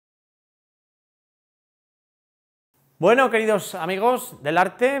Bueno, queridos amigos del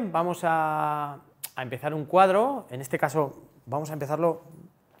arte, vamos a empezar un cuadro. En este caso vamos a empezarlo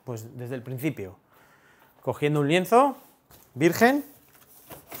pues desde el principio, cogiendo un lienzo virgen,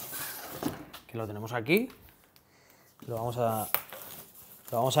 que lo tenemos aquí, lo vamos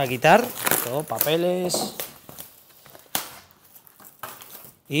a quitar, todo, papeles,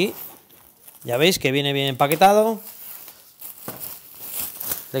 y ya veis que viene bien empaquetado.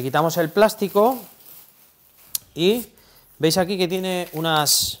 Le quitamos el plástico y veis aquí que tiene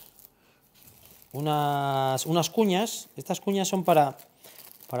unas cuñas. Estas cuñas son para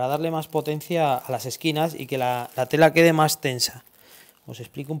darle más potencia a las esquinas y que la tela quede más tensa. Os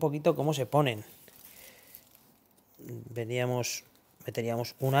explico un poquito cómo se ponen. Meteríamos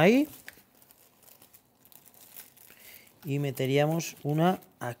una ahí y meteríamos una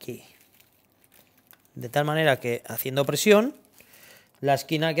aquí, de tal manera que haciendo presión la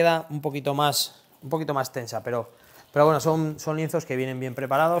esquina queda un poquito más tensa, pero bueno, son lienzos que vienen bien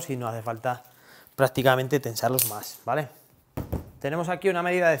preparados y no hace falta prácticamente tensarlos más, ¿vale? Tenemos aquí una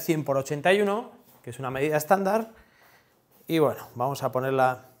medida de 100 por 81, que es una medida estándar, y bueno, vamos a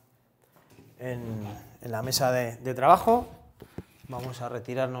ponerla en la mesa de trabajo. Vamos a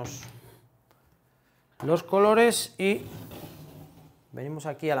retirarnos los colores y venimos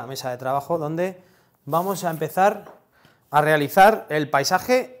aquí a la mesa de trabajo, donde vamos a empezar a realizar el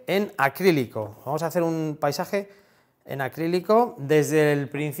paisaje en acrílico. Vamos a hacer un paisaje en acrílico desde el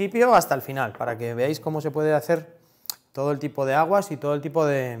principio hasta el final, para que veáis cómo se puede hacer todo el tipo de aguas y todo el tipo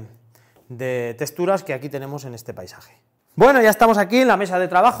de texturas que aquí tenemos en este paisaje. Bueno, ya estamos aquí en la mesa de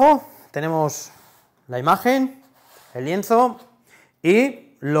trabajo, tenemos la imagen, el lienzo,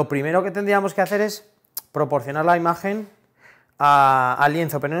 y lo primero que tendríamos que hacer es proporcionar la imagen al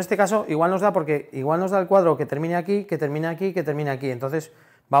lienzo, pero en este caso igual nos da, porque igual nos da el cuadro que termine aquí, que termine aquí, que termine aquí. Entonces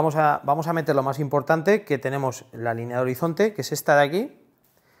vamos a meter lo más importante, que tenemos la línea de horizonte, que es esta de aquí,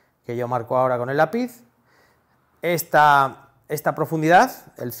 que yo marco ahora con el lápiz, esta profundidad,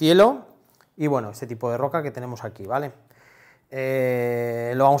 el cielo, y bueno, este tipo de roca que tenemos aquí, ¿vale?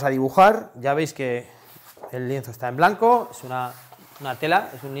 Lo vamos a dibujar. Ya veis que el lienzo está en blanco, es una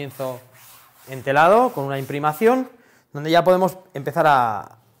tela, es un lienzo entelado con una imprimación, donde ya podemos empezar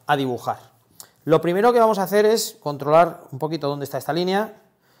a dibujar. Lo primero que vamos a hacer es controlar un poquito dónde está esta línea,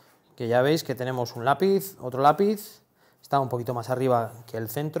 que ya veis que tenemos un lápiz, otro lápiz, está un poquito más arriba que el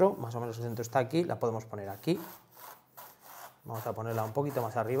centro, más o menos el centro está aquí, la podemos poner aquí. Vamos a ponerla un poquito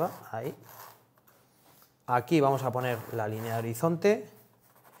más arriba, ahí. Aquí vamos a poner la línea de horizonte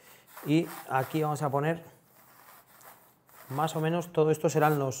y aquí vamos a poner, más o menos, todo esto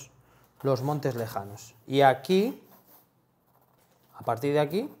serán los montes lejanos. Y aquí, a partir de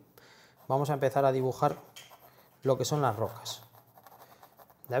aquí, vamos a empezar a dibujar lo que son las rocas.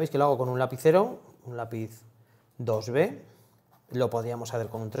 Ya veis que lo hago con un lapicero, un lápiz 2B, lo podríamos hacer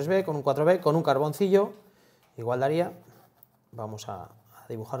con un 3B, con un 4B, con un carboncillo, igual daría. Vamos a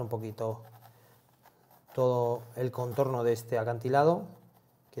dibujar un poquito todo el contorno de este acantilado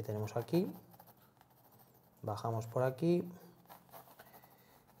que tenemos aquí. Bajamos por aquí,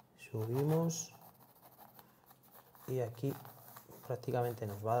 subimos y aquí prácticamente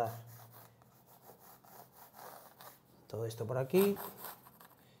nos va a dar todo esto por aquí,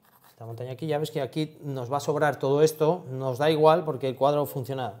 esta montaña aquí. Ya ves que aquí nos va a sobrar todo esto, nos da igual porque el cuadro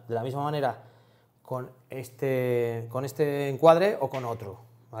funciona de la misma manera con este encuadre o con otro,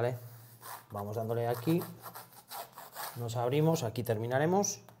 ¿vale? Vamos dándole aquí, nos abrimos, aquí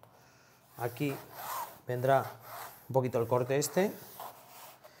terminaremos, aquí vendrá un poquito el corte este,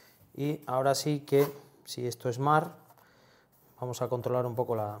 y ahora sí que, si esto es mar, vamos a controlar un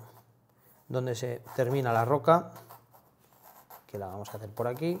poco donde se termina la roca, que la vamos a hacer por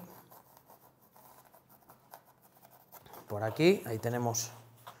aquí, ahí tenemos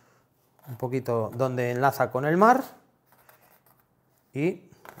un poquito donde enlaza con el mar, y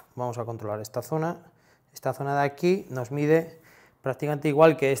vamos a controlar esta zona de aquí nos mide prácticamente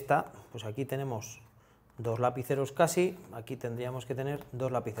igual que esta, pues aquí tenemos dos lapiceros casi, aquí tendríamos que tener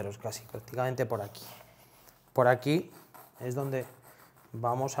dos lapiceros casi, prácticamente por aquí. Por aquí es donde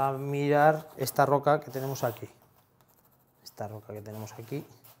vamos a mirar esta roca que tenemos aquí.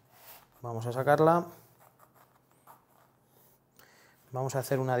 Vamos a sacarla. Vamos a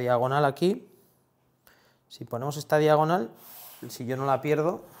hacer una diagonal aquí. Si ponemos esta diagonal, si yo no la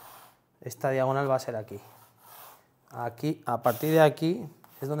pierdo, esta diagonal va a ser aquí. Aquí, a partir de aquí,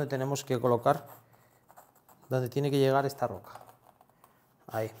 es donde tenemos que colocar, donde tiene que llegar esta roca.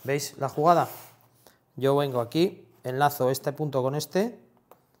 Ahí, ¿veis la jugada? Yo vengo aquí, enlazo este punto con este,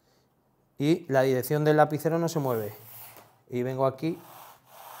 y la dirección del lapicero no se mueve. Y vengo aquí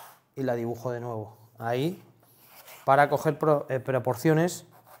y la dibujo de nuevo. Ahí, para coger proporciones.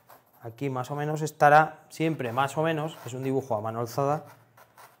 Aquí más o menos estará, siempre más o menos, es un dibujo a mano alzada,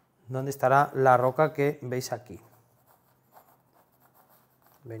 donde estará la roca que veis aquí.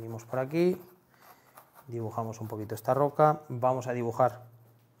 Venimos por aquí, dibujamos un poquito esta roca, vamos a dibujar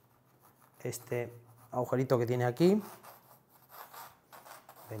este agujerito que tiene aquí,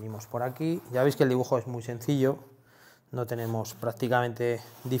 venimos por aquí, ya veis que el dibujo es muy sencillo, no tenemos prácticamente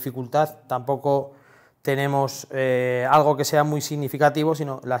dificultad, tampoco tenemos algo que sea muy significativo,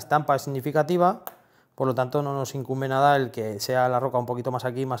 sino la estampa es significativa, por lo tanto no nos incumbe nada el que sea la roca un poquito más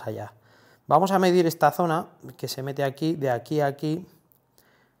aquí y más allá. Vamos a medir esta zona que se mete aquí, de aquí a aquí,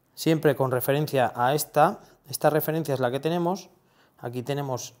 siempre con referencia a esta referencia es la que tenemos, aquí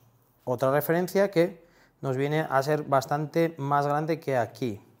tenemos otra referencia que nos viene a ser bastante más grande que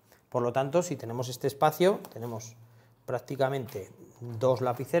aquí, por lo tanto si tenemos este espacio, tenemos prácticamente 2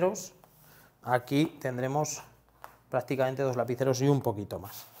 lapiceros, aquí tendremos prácticamente 2 lapiceros y un poquito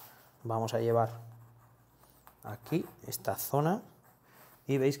más. Vamos a llevar aquí esta zona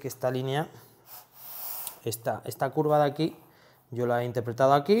y veis que esta línea, esta curva de aquí, yo la he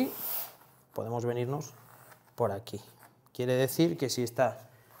interpretado aquí, podemos venirnos por aquí. Quiere decir que si esta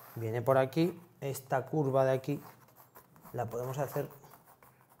viene por aquí, esta curva de aquí la podemos hacer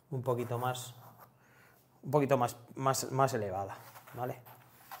un poquito más elevada, ¿vale?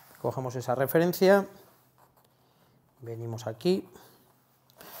 Cogemos esa referencia, venimos aquí,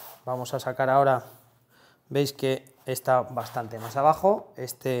 vamos a sacar ahora, veis que está bastante más abajo,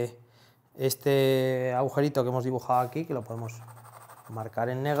 este agujerito que hemos dibujado aquí, que lo podemos marcar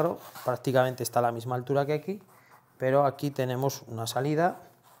en negro, prácticamente está a la misma altura que aquí, pero aquí tenemos una salida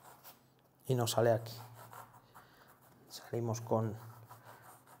y nos sale aquí. Salimos con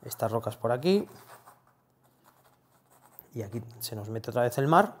estas rocas por aquí y aquí se nos mete otra vez el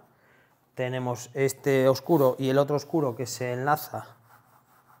mar. Tenemos este oscuro y el otro oscuro que se enlaza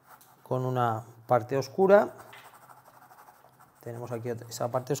con una parte oscura. Tenemos aquí esa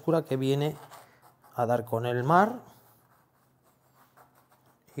parte oscura que viene a dar con el mar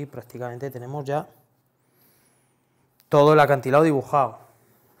y prácticamente tenemos ya todo el acantilado dibujado.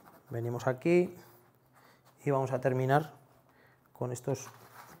 Venimos aquí y vamos a terminar con esta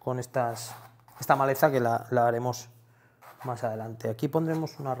maleza que la haremos más adelante. Aquí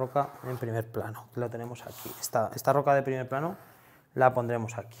pondremos una roca en primer plano, que lo tenemos aquí. Esta roca de primer plano la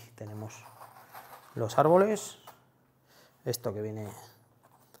pondremos aquí. Tenemos los árboles, esto que viene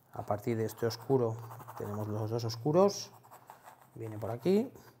a partir de este oscuro, tenemos los dos oscuros, viene por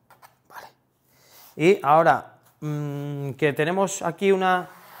aquí, vale. Y ahora que tenemos aquí una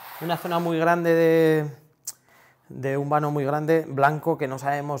zona muy grande de un vano muy grande, blanco, que no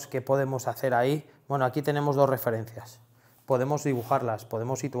sabemos qué podemos hacer ahí, bueno, aquí tenemos 2 referencias, podemos dibujarlas,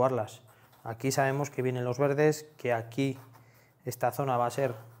 podemos situarlas. Aquí sabemos que vienen los verdes, que aquí esta zona va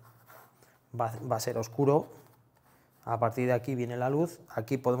a ser oscuro, a partir de aquí viene la luz,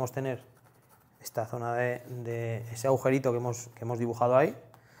 aquí podemos tener esta zona de ese agujerito que hemos dibujado ahí,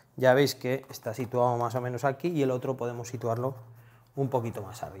 ya veis que está situado más o menos aquí y el otro podemos situarlo un poquito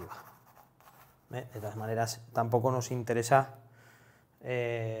más arriba. De todas maneras, tampoco nos interesa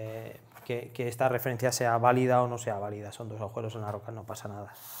que esta referencia sea válida o no sea válida, son 2 agujeros en la roca, no pasa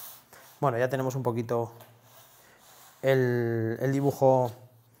nada. Bueno, ya tenemos un poquito el dibujo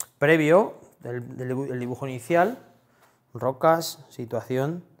previo, el dibujo inicial, rocas,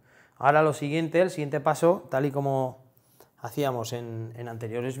 situación. Ahora el siguiente paso, tal y como hacíamos en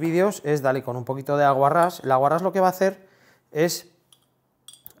anteriores vídeos, es darle con un poquito de aguarrás. El aguarrás lo que va a hacer es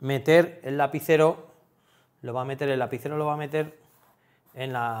meter el lapicero, lo va a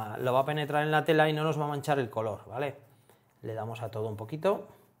penetrar en la tela y no nos va a manchar el color, ¿vale? Le damos a todo un poquito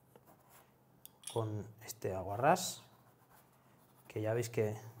con este aguarrás, que ya veis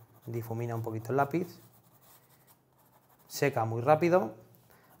que difumina un poquito el lápiz, seca muy rápido,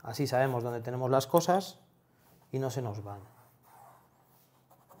 así sabemos dónde tenemos las cosas y no se nos van.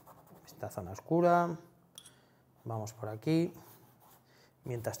 Esta zona oscura, vamos por aquí,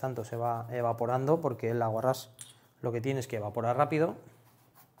 mientras tanto se va evaporando porque el aguarrás lo que tiene es que evaporar rápido.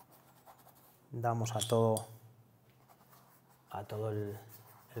 Damos a todo el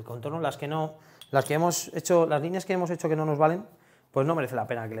contorno, las líneas que hemos hecho que no nos valen, pues no merece la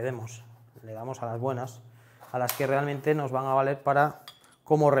pena que le demos. Le damos a las buenas, a las que realmente nos van a valer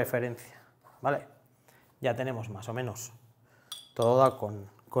como referencia, ¿vale? Ya tenemos más o menos todo dado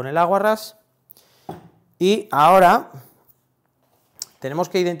con el aguarrás y ahora tenemos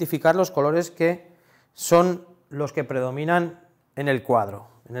que identificar los colores que son los que predominan en el cuadro.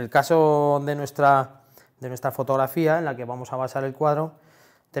 En el caso de nuestra fotografía en la que vamos a basar el cuadro,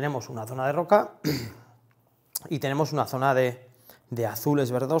 tenemos una zona de roca y tenemos una zona de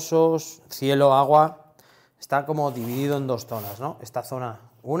azules verdosos, cielo, agua, está como dividido en dos zonas, ¿no? Esta zona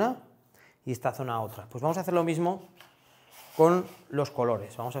una y esta zona otra. Pues vamos a hacer lo mismo con los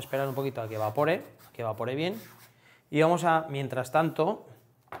colores, vamos a esperar un poquito a que evapore bien, y vamos a, mientras tanto,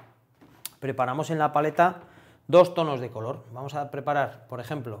 preparamos en la paleta dos tonos de color. Vamos a preparar, por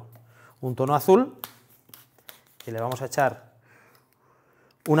ejemplo, un tono azul, que le vamos a echar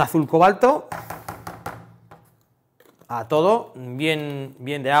un azul cobalto a todo, bien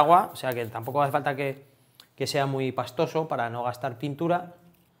de agua, o sea que tampoco hace falta que sea muy pastoso para no gastar pintura.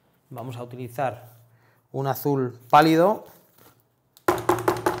 Vamos a utilizar un azul pálido,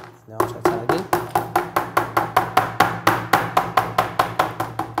 le vamos a echar aquí,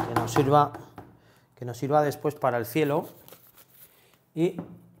 que nos sirva después para el cielo, y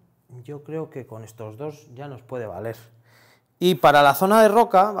yo creo que con estos dos ya nos puede valer. Y para la zona de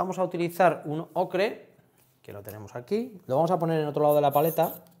roca vamos a utilizar un ocre, que lo tenemos aquí, lo vamos a poner en otro lado de la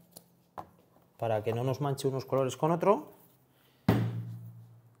paleta para que no nos manche unos colores con otro,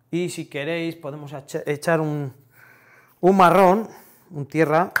 y si queréis podemos echar un marrón, un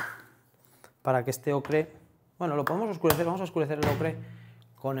tierra, para que este ocre, bueno, lo podemos oscurecer, vamos a oscurecer el ocre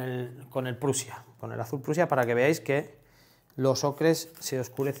con el Prusia, con el azul Prusia, para que veáis que los ocres se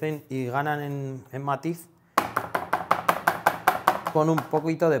oscurecen y ganan en matiz con un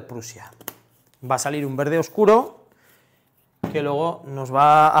poquito de Prusia. Va a salir un verde oscuro que luego nos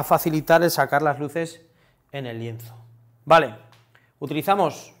va a facilitar el sacar las luces en el lienzo. Vale,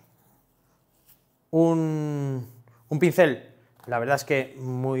 utilizamos un pincel, la verdad es que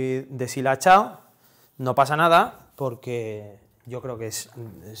muy deshilachado, no pasa nada, porque yo creo que es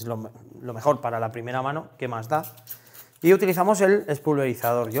lo mejor para la primera mano, ¿qué más da? Y utilizamos el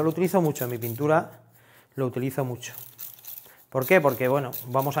espulverizador, yo lo utilizo mucho en mi pintura, lo utilizo mucho. ¿Por qué? Porque, bueno,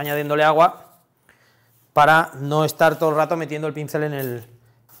 vamos añadiéndole agua para no estar todo el rato metiendo el pincel en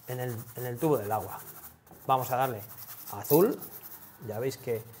el tubo del agua. Vamos a darle azul, ya veis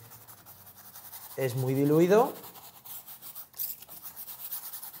que es muy diluido.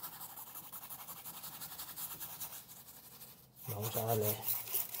 Vamos a darle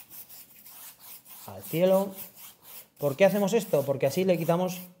al cielo. ¿Por qué hacemos esto? Porque así le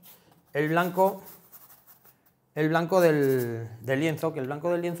quitamos el blanco del lienzo, que el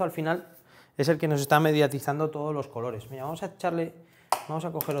blanco del lienzo al final es el que nos está mediatizando todos los colores. Mira, vamos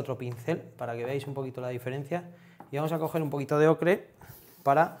a coger otro pincel para que veáis un poquito la diferencia, y vamos a coger un poquito de ocre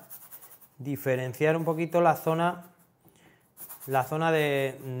para diferenciar un poquito la zona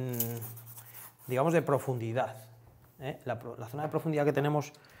de, digamos, de profundidad, ¿eh? La zona de profundidad que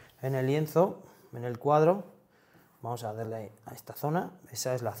tenemos en el lienzo, en el cuadro, vamos a darle a esta zona,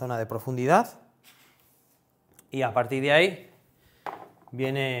 esa es la zona de profundidad, y a partir de ahí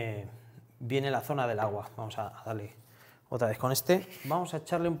viene la zona del agua. Vamos a darle otra vez con este, vamos a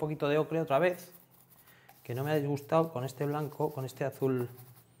echarle un poquito de ocre otra vez, que no me ha disgustado, con este blanco, con este azul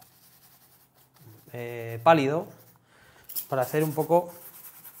pálido, para hacer un poco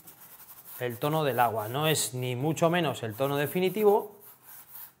el tono del agua. No es ni mucho menos el tono definitivo,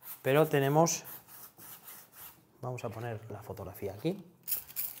 pero tenemos, vamos a poner la fotografía aquí,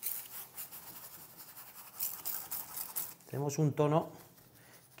 tenemos un tono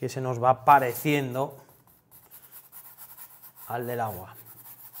que se nos va pareciendo al del agua.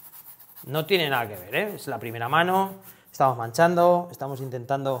 No tiene nada que ver, ¿eh? Es la primera mano, estamos manchando, estamos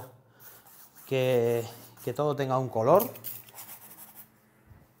intentando que todo tenga un color.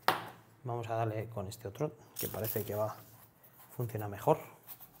 Vamos a darle con este otro, que parece que funciona mejor.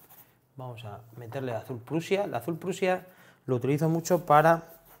 Vamos a meterle azul Prusia. El azul Prusia lo utilizo mucho para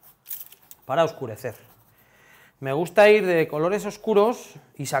oscurecer. Me gusta ir de colores oscuros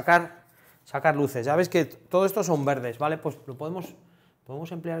y sacar luces. Ya veis que todo esto son verdes, ¿vale? Pues podemos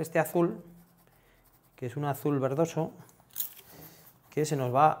emplear este azul, que es un azul verdoso, que se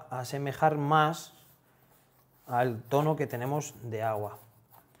nos va a asemejar más al tono que tenemos de agua.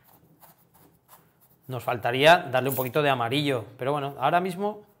 Nos faltaría darle un poquito de amarillo, pero bueno, ahora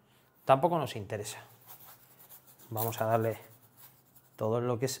mismo tampoco nos interesa. Vamos a darle todo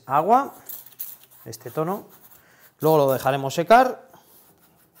lo que es agua, este tono, luego lo dejaremos secar,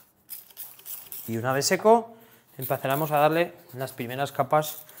 y una vez seco empezaremos a darle las primeras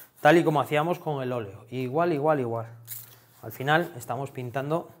capas tal y como hacíamos con el óleo, igual. Al final estamos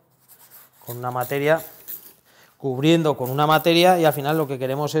pintando con una materia, cubriendo con una materia, y al final lo que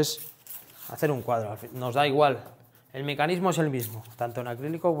queremos es hacer un cuadro. Nos da igual, el mecanismo es el mismo, tanto en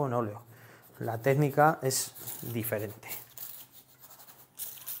acrílico como en óleo. La técnica es diferente.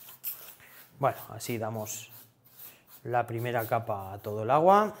 Bueno, así damos la primera capa a todo el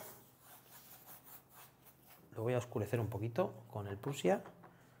agua. lo voy a oscurecer un poquito con el Prusia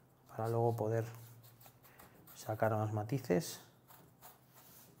para luego poder sacar más matices.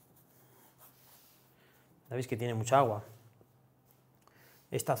 Ya veis que tiene mucha agua.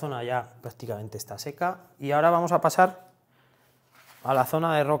 Esta zona ya prácticamente está seca y ahora vamos a pasar a la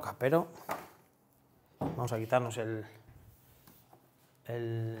zona de roca, pero vamos a quitarnos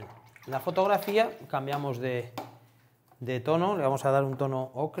la fotografía, cambiamos de tono, le vamos a dar un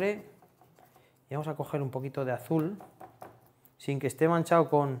tono ocre y vamos a coger un poquito de azul sin que esté manchado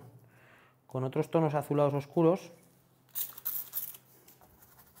con otros tonos azulados oscuros.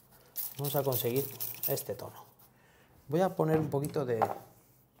 Vamos a conseguir este tono. Voy a poner un poquito de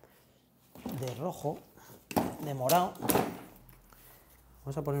rojo, de morado.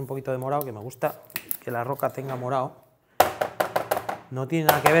 Vamos a poner un poquito de morado, que me gusta que la roca tenga morado. No tiene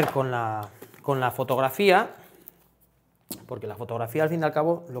nada que ver con la fotografía, porque la fotografía al fin y al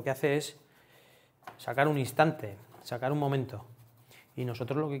cabo lo que hace es sacar un instante, sacar un momento. Y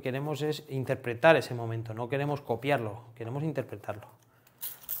nosotros lo que queremos es interpretar ese momento, no queremos copiarlo, queremos interpretarlo.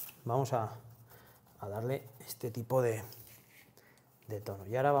 Vamos a darle este tipo de tono.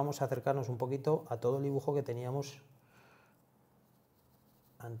 Y ahora vamos a acercarnos un poquito a todo el dibujo que teníamos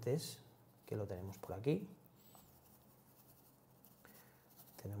antes, que lo tenemos por aquí.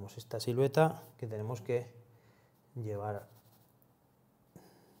 Tenemos esta silueta que tenemos que llevar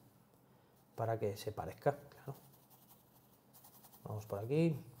para que se parezca, claro. Vamos por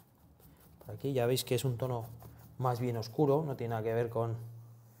aquí, ya veis que es un tono más bien oscuro, no tiene nada que ver con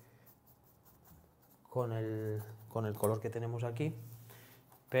el color que tenemos aquí,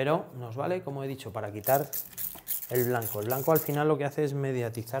 pero nos vale, como he dicho, para quitar el blanco. El blanco al final lo que hace es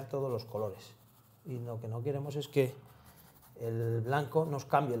mediatizar todos los colores, y lo que no queremos es que el blanco nos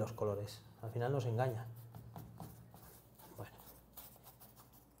cambie los colores, al final nos engaña. Bueno.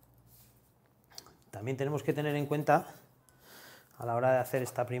 También tenemos que tener en cuenta, a la hora de hacer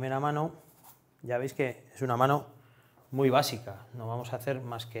esta primera mano, ya veis que es una mano muy básica, no vamos a hacer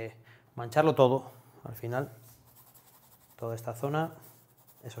más que mancharlo todo. Al final, toda esta zona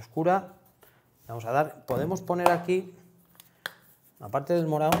es oscura. Vamos a dar, podemos poner aquí, aparte del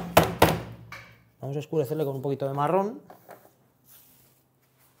morado, vamos a oscurecerle con un poquito de marrón.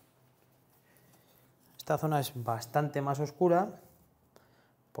 Esta zona es bastante más oscura,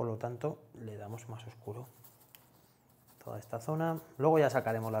 por lo tanto le damos más oscuro. Toda esta zona, luego ya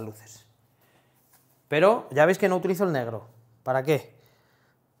sacaremos las luces. Pero ya veis que no utilizo el negro. ¿Para qué?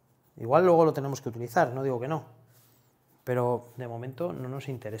 Igual luego lo tenemos que utilizar, no digo que no, pero de momento no nos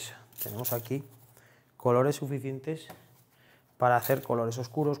interesa. Tenemos aquí colores suficientes para hacer colores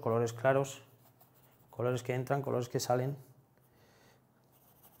oscuros, colores claros, colores que entran, colores que salen.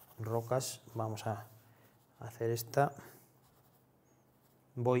 Rocas, vamos a hacer esta.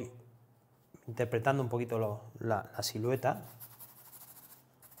 Voy interpretando un poquito la silueta.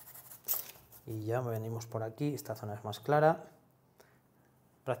 Y ya venimos por aquí, esta zona es más clara.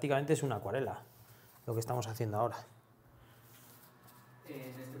 Prácticamente es una acuarela lo que estamos haciendo ahora.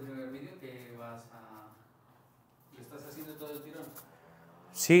 En este primer vídeo que ¿lo estás haciendo todo el tirón?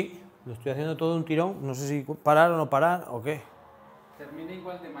 Sí, lo estoy haciendo todo un tirón, no sé si parar o no parar o qué. Termina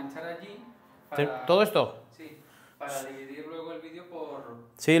igual de manchar allí. ¿Todo esto? Sí, para dividir luego el vídeo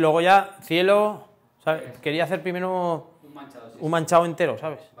por... Sí, luego ya cielo, ¿sabes? Quería hacer primero un manchado entero,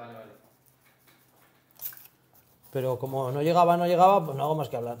 ¿sabes? Vale, vale. Pero como no llegaba, pues no hago más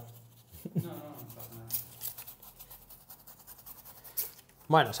que hablar. No pasa nada.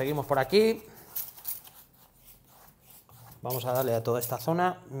 Bueno, seguimos por aquí. Vamos a darle a toda esta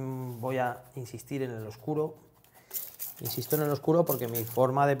zona. Voy a insistir en el oscuro. Insisto en el oscuro porque mi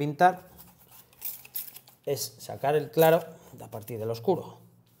forma de pintar es sacar el claro a partir del oscuro.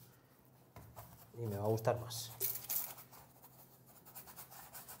 Y me va a gustar más.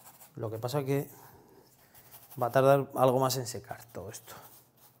 Lo que pasa que va a tardar algo más en secar todo esto,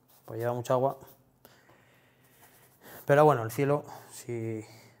 pues lleva mucha agua, pero bueno, el cielo, si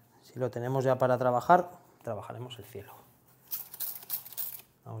lo tenemos ya para trabajar, trabajaremos el cielo.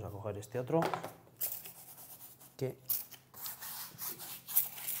 Vamos a coger este otro, que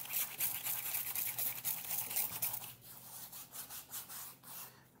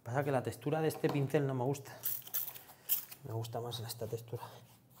pasa que la textura de este pincel no me gusta más esta textura.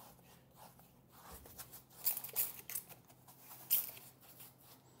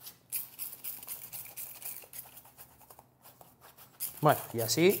 Bueno, y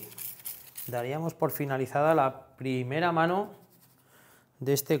así daríamos por finalizada la primera mano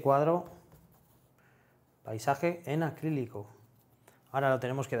de este cuadro paisaje en acrílico. Ahora lo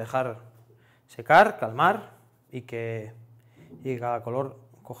tenemos que dejar secar, calmar y que cada color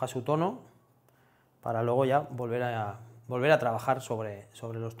coja su tono para luego ya volver a trabajar sobre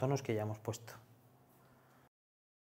los tonos que ya hemos puesto.